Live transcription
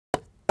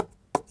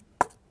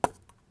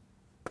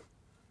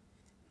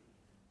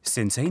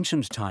Since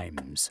ancient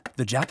times,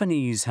 the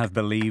Japanese have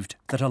believed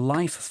that a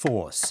life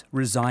force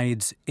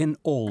resides in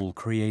all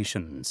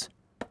creations.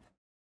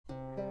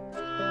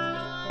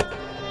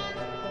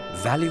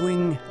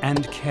 Valuing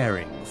and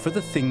caring for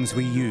the things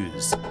we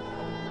use.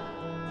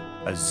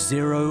 A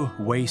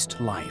zero-waste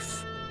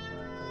life.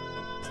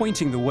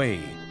 Pointing the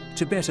way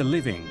to better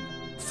living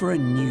for a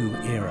new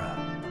era.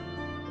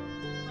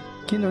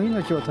 木の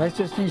命を大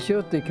切にしよ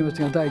うという気持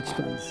ちが第一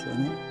なんですよ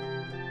ね。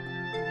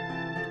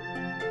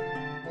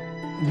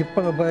立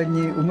派なバイオリン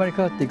に生まれ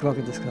変わっていくわ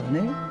けですから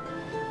ね。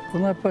こ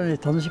のやっぱり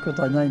楽しいこ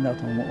とはないな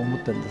と思っ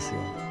てるんですよ。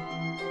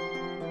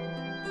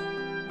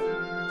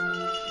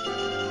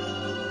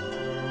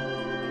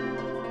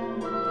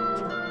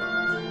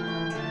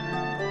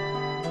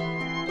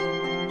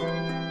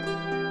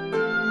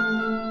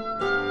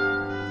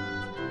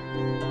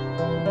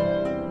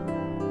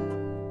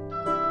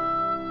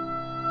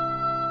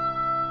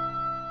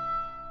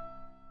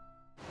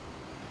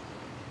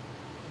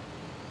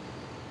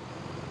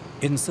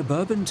In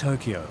suburban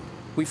Tokyo,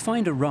 we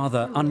find a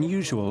rather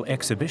unusual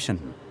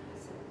exhibition.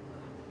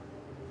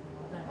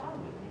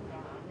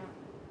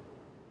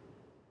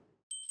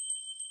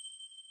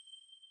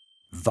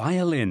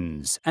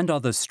 Violins and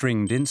other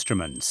stringed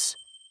instruments.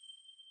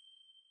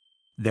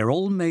 They're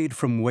all made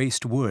from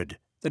waste wood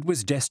that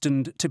was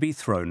destined to be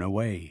thrown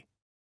away.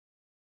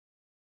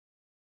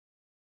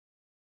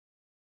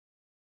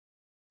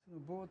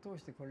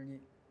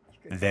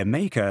 Their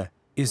maker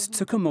is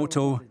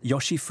Tsukamoto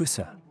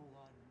Yoshifusa.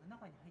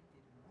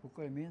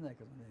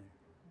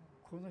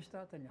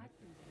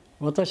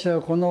 私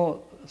はこ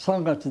の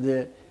3月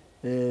で、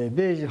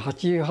米寿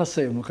88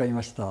歳を迎え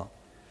ました。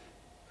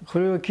こ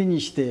れを機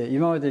にして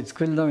今まで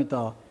作り上げ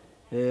た、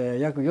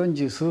約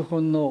40数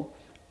本の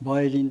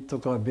バイオリンと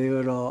かビ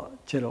オラ、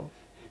チェロ、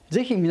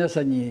ぜひ皆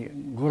さんに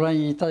ご覧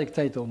いただき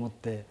たいと思っ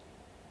て、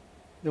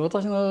で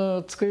私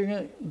の作り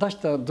出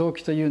した動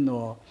機という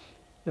のは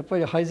やっぱ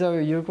り廃材を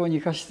有効に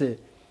生かして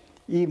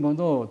いいも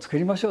のを作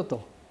りましょう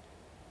と。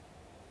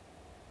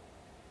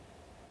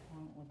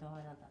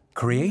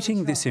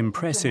Creating this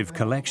impressive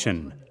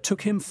collection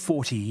took him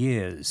 40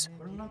 years.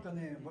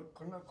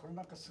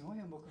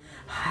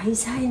 廃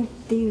材っ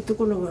ていうと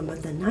ころがま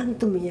た何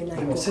とも言えない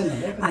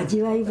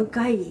味わい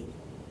深い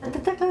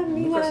温か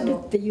みがある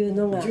っていう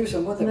のがま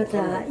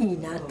たいい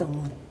なと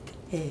思っ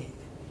て、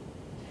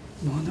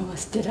物が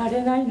捨てら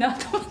れないな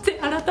と思って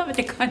改め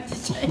て感じ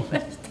ちゃいま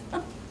し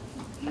た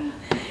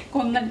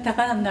こんなに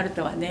宝になる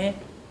とは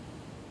ね。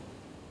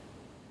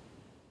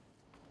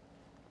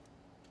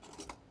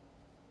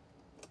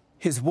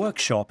His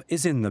workshop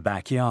is in the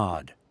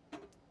backyard.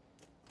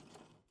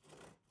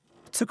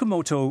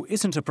 Tsukamoto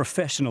isn't a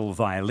professional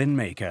violin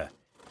maker.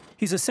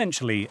 He's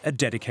essentially a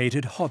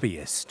dedicated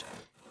hobbyist.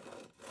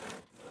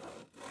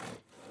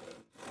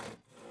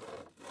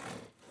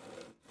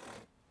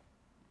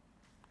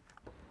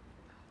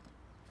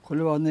 こ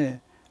れは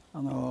ね、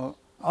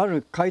あ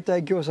る解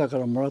体業者か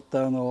らもらっ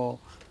た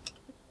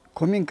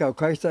古民家を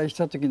解体し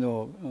た時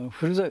の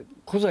古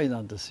材な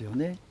んですよ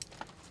ね。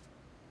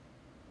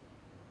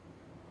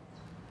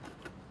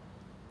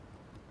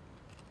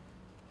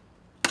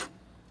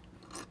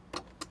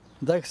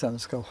大工さんで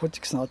すからホチ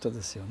キスの跡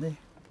ですよね。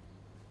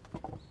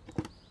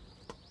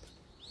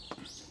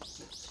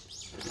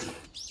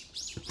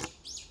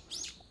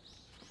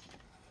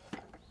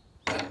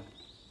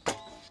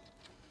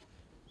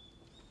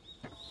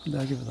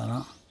大丈夫だ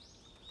な。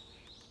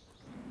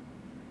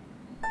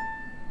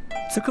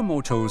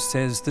Tsukamoto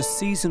says the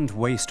seasoned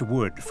waste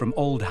wood from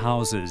old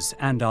houses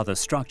and other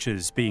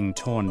structures being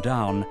torn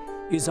down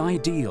is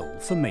ideal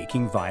for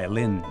making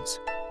violins.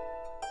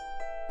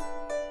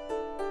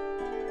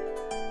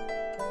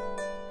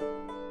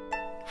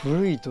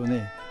 古いと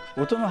ね、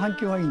音の反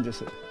響がいいんで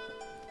す。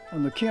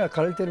木が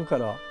枯れてるか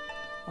ら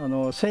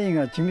繊維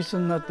が緻密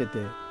になってて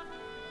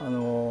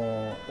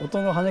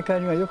音の跳ね返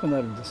りが良くな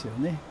るんですよ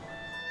ね。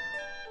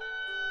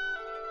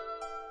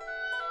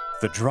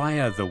The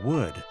drier the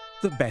wood,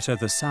 the better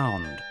the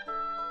sound.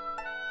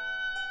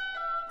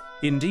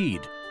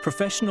 Indeed,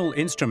 professional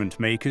instrument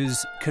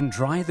makers can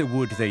dry the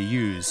wood they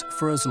use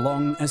for as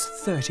long as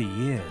 30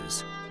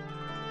 years.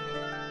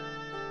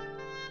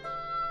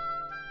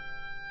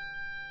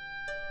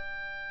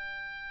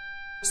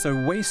 So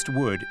waste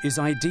wood is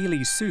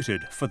ideally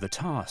suited for the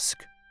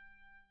task.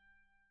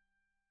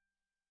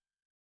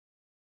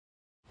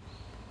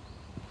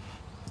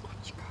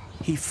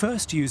 He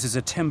first uses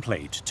a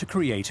template to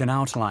create an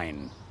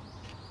outline.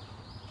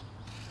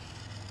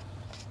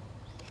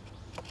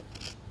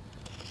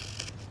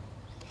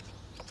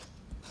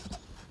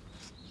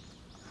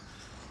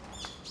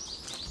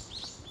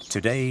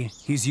 Today,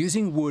 he's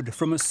using wood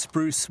from a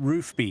spruce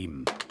roof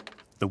beam.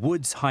 The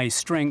wood's high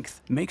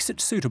strength makes it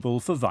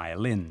suitable for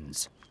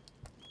violins.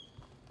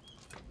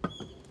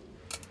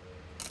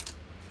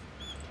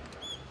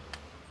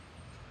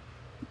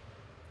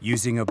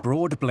 Using a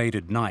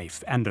broad-bladed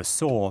knife and a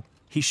saw,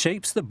 he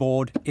shapes the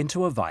board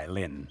into a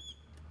violin.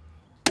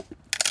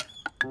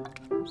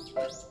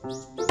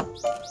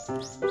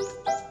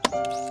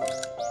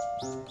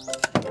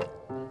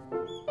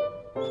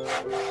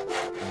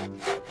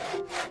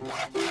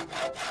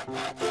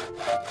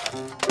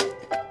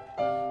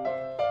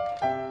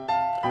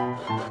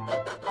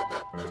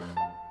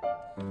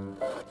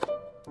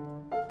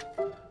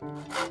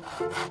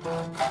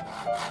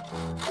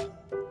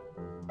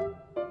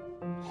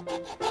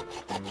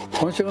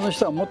 本職の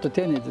人はもっと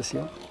丁寧です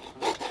よ。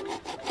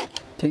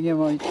手際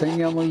も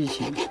いい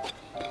し、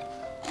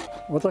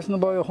私の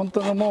場合は本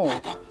当のもう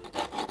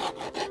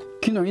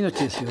木の命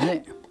ですよ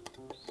ね。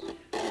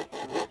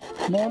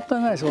もった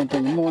いないです本当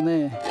に。もう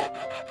ね、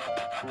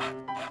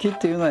木っ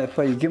ていうのはやっ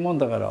ぱり生き物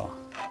だから。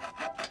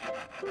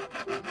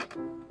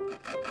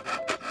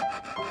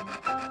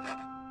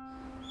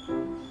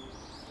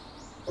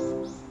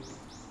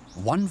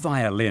One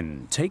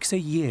violin takes a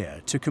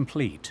year to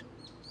complete.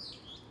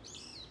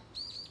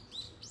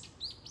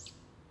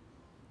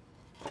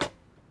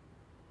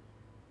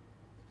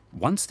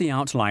 Once the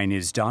outline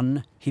is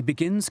done, he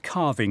begins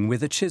carving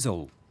with a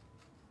chisel.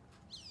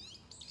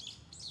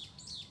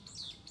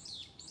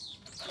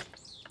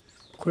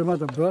 これま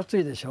だ分厚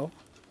いでしょ。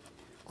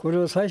これ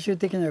を最終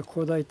的には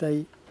こう大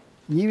体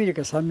2ミリ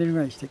か3ミリぐ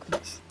らいにしていくん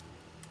です。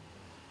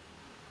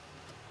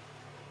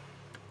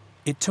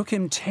It took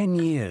him 10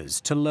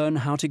 years to learn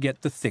how to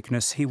get the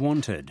thickness he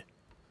wanted.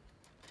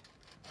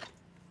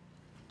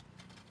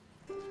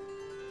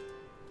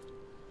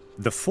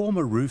 The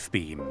former roof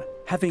beam,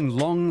 having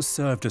long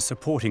served a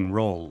supporting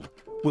role,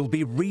 will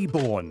be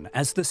reborn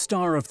as the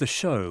star of the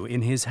show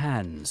in his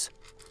hands.「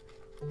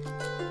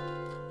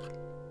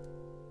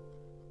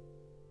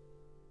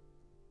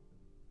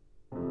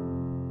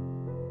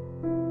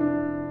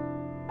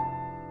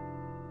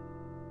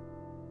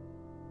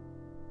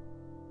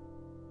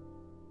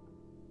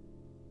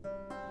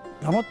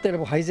黙っていれ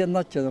ば配膳に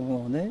なっちゃうも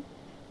のをね、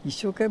一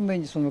生懸命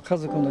にその家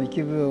族の生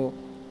きぶを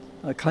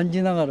感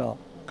じながら、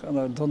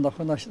どんな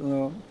ふうな人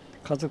の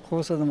家族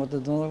構成でもって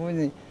どんなふう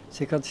に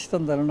生活した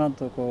んだろうな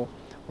とこ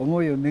う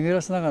思いを巡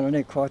らせながら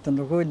ね、こうやって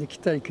残りに切っ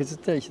たり削っ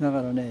たりしな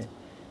がらね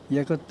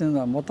焼くっていうの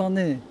はまた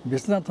ね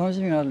別な楽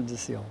しみがあるんで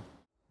すよ。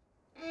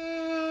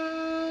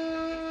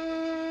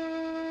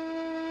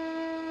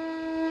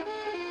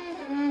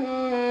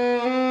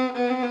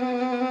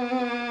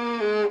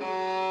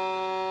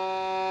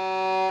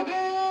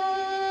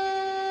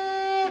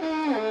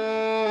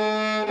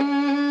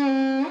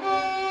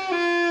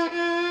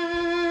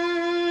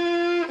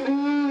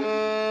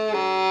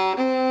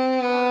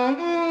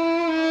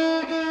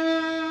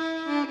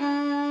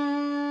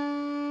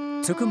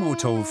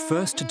Tsukamoto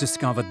first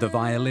discovered the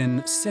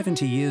violin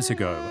 70 years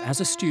ago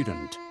as a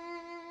student.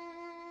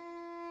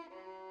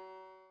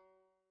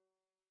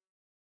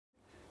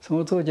 そ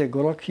の当時は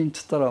娯楽品っ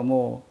つったら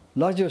もう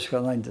ラジオし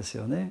かないんです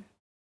よね。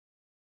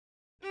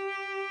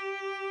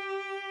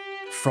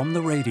From the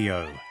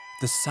radio,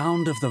 the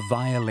sound of the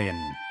violin.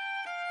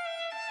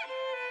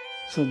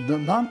 そう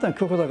何て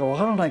曲だかわ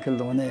からないけれ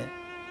どもね、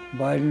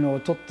バイオリンの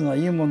音っていうのは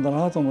いいもんだ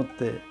なと思っ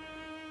て、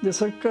で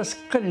それから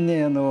すっかり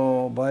ねバ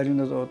イオリン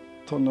の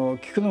音の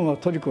聞くのが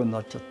虜に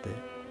なっちゃって、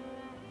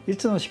い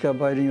つの日か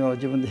バイオリンを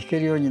自分で弾け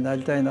るようにな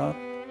りたいな。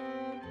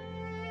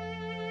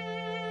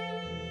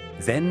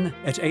Then,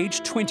 at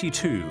age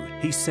 22,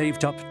 he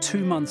saved up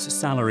 2 months'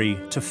 salary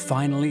to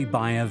finally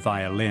buy a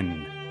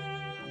violin.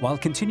 While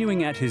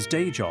continuing at his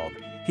day job,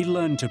 he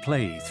learned to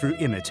play through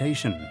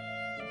imitation.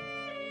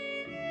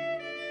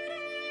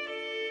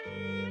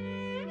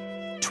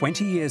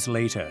 20 years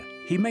later,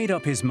 he made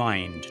up his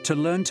mind to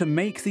learn to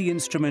make the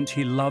instrument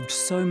he loved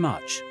so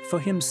much for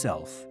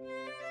himself.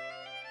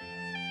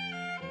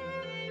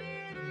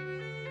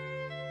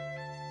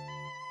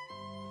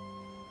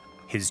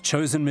 His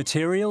chosen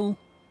material?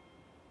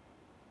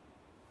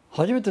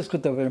 初めて作っ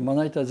たバイオリンま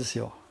な板です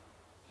よ。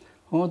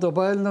本当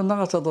バイオリンの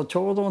長さとち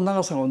ょうど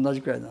長さが同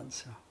じくらいなんで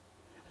すよ。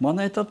ま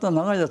な板って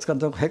長い間使う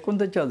とへこん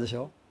でっちゃうでし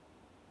ょ。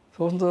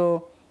そうする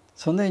と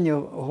そのように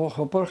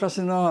ほっぽらか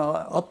し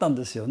があったん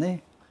ですよ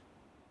ね。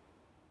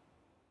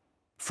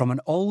From an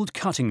old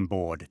cutting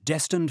board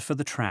destined for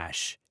the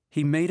trash,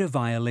 he made a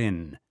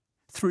violin.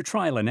 Through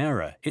trial and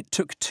error, it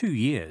took 2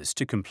 years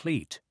to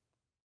complete.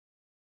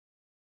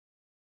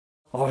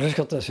 嬉し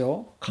かったです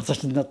よ。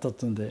形になったっ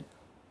てんで。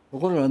と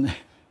ころが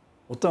ね、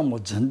音はも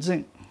う全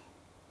然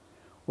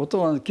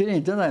音はきれい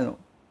に出ないの。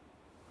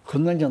こ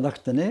んなんじゃなく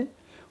てね、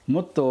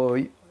もっと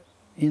い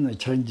いのに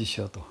チャレンジし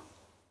ようと。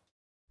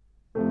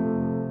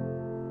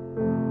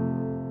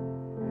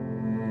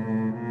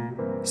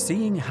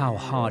Seeing how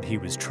hard he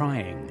was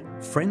trying,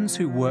 friends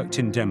who worked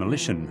in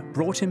demolition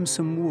brought him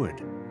some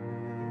wood.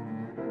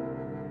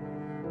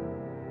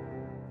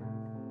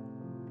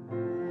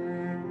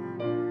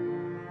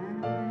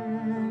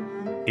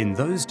 In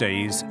those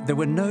days, there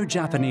were no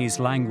Japanese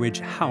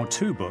language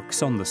how-to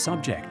books on the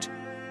subject.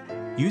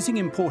 Using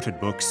imported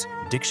books,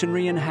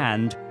 dictionary in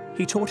hand,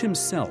 he taught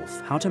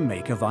himself how to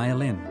make a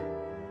violin.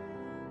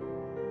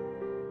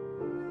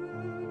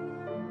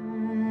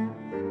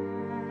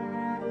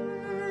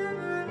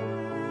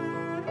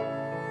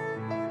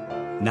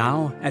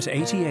 Now, at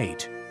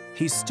 88,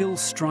 he's still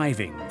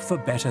striving for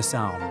better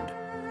sound.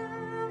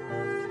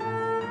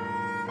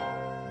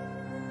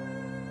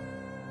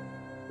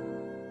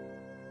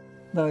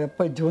 だからやっ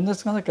ぱり情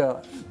熱がなき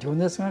ゃ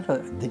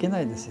できな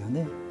いですよ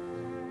ね。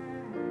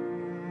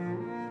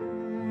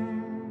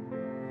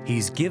He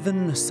He's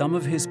given some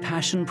of his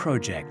passion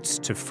projects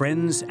to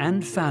friends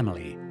and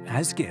family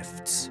as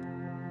gifts.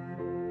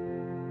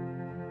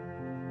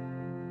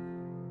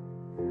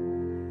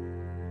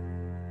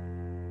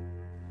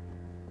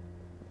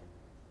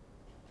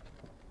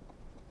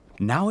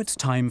 Now it's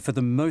time for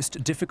the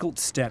most difficult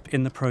step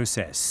in the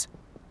process: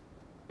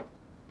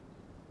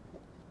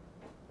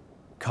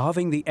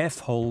 carving the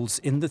F holes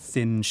in the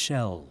thin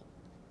shell.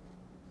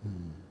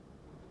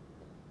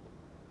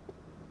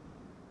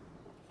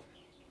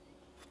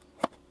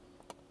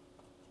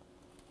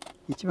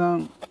 一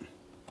番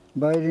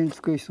バイオリン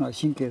作る人が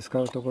神経を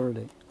使うところ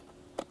で、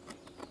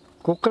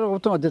ここから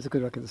音が出てく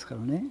るわけですか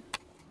らね。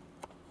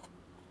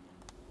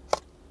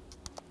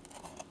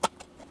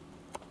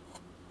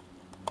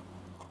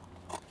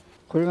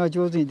これが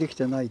上手にでき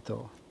てない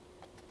と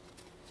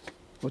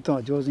音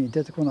が上手に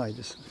出てこない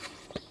です。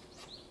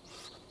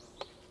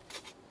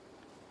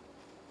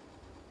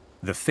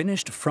The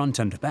finished front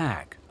and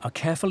back are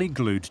carefully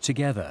glued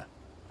together.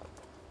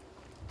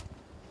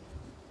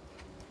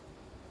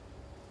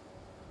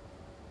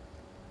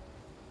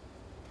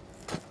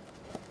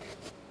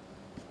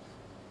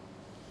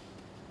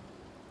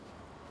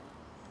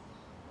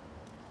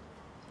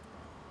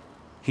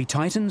 He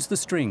tightens the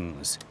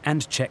strings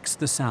and checks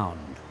the sound.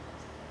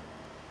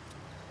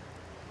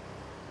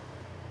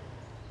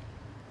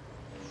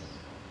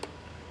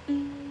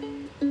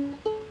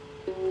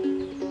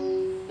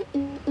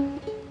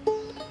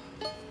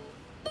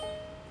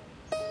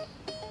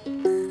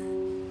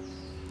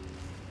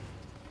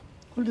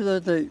これで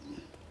大体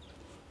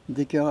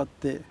出来上がっ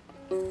て、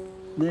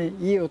ね、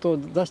いい音を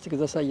出してく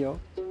ださいよ。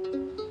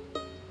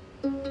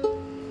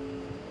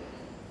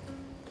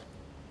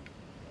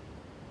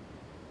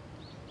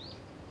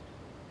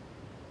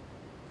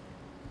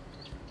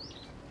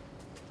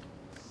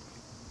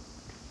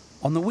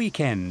On the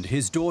weekend,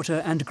 his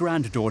daughter and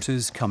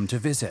granddaughters come to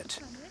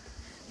visit.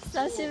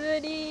 久しぶ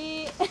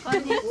り。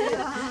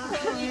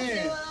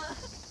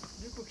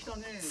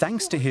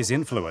 Thanks to his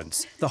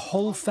influence, the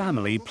whole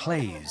family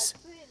plays.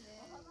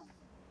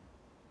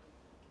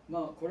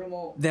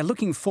 They're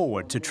looking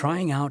forward to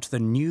trying out the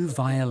new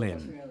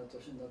violin.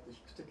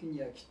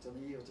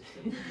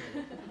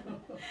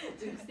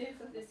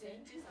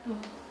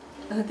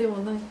 あ、でも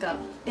なんか、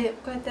こうやっ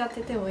て当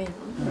ててもいいの？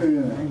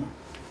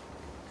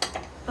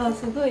あ、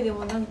すごい、で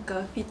もなんかフ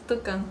ィット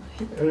感。あ、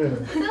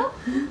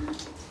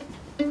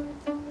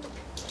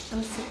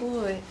す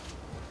ごい。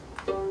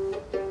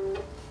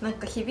なん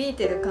か響い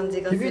てる感じ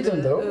がする。響いて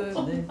んだよ。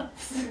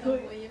すご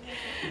い。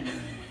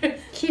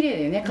綺麗だ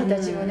よね、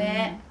形も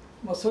ね。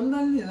まあそん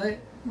なに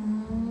ね。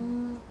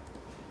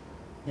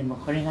でも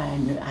これがあ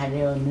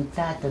れを塗っ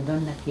た後ど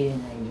んな綺麗な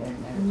色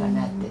になる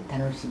かなって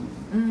楽しみ。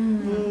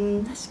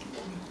確か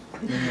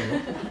にね。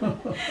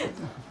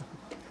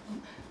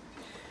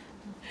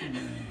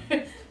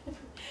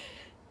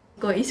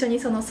こう一緒に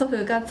その祖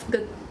父が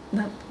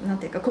なん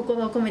ていうか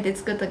心を込めて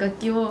作った楽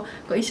器を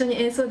こう一緒に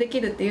演奏で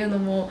きるっていうの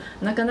も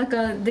なかな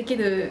かでき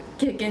る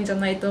経験じゃ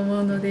ないと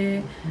思うの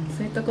で、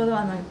そういうところ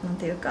はなん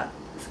ていうか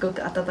すご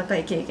く温か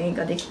い経験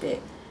ができ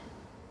て、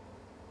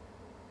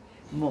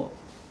も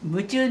う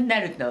夢中にな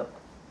ると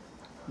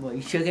もう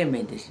一生懸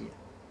命ですよ。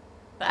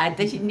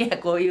私には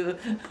こういう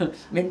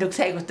面倒く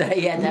さいことは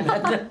嫌だ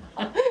なと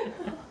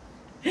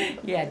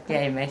やって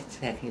やりまし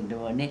たけど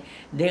もね、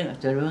でも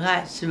それ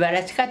が素晴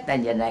らしかった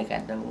んじゃないか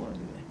と思う。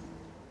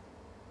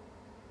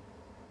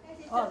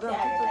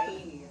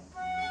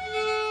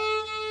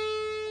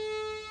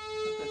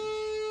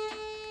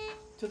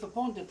ちょっと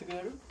ポンってやってく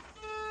れる？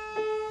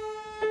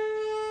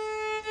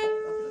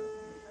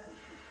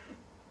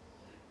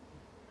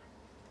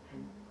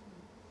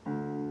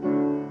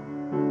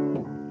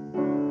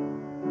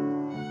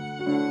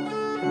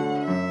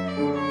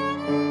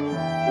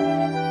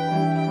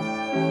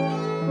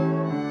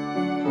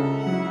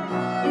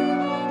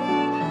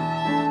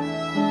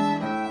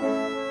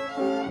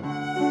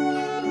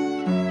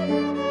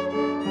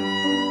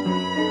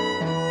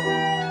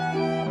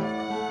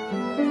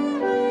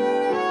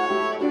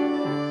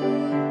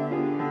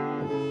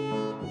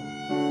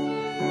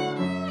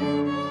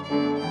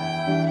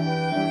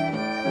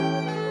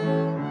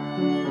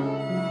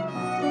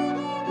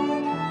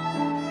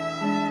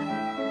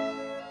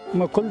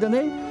まあこれで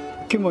ね、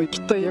木も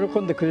きっと喜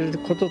んでくれる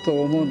ことと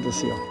思うんで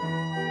すよ。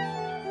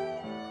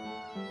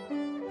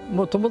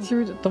もう友達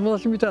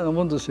みたいな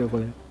もんですよこ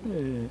れ。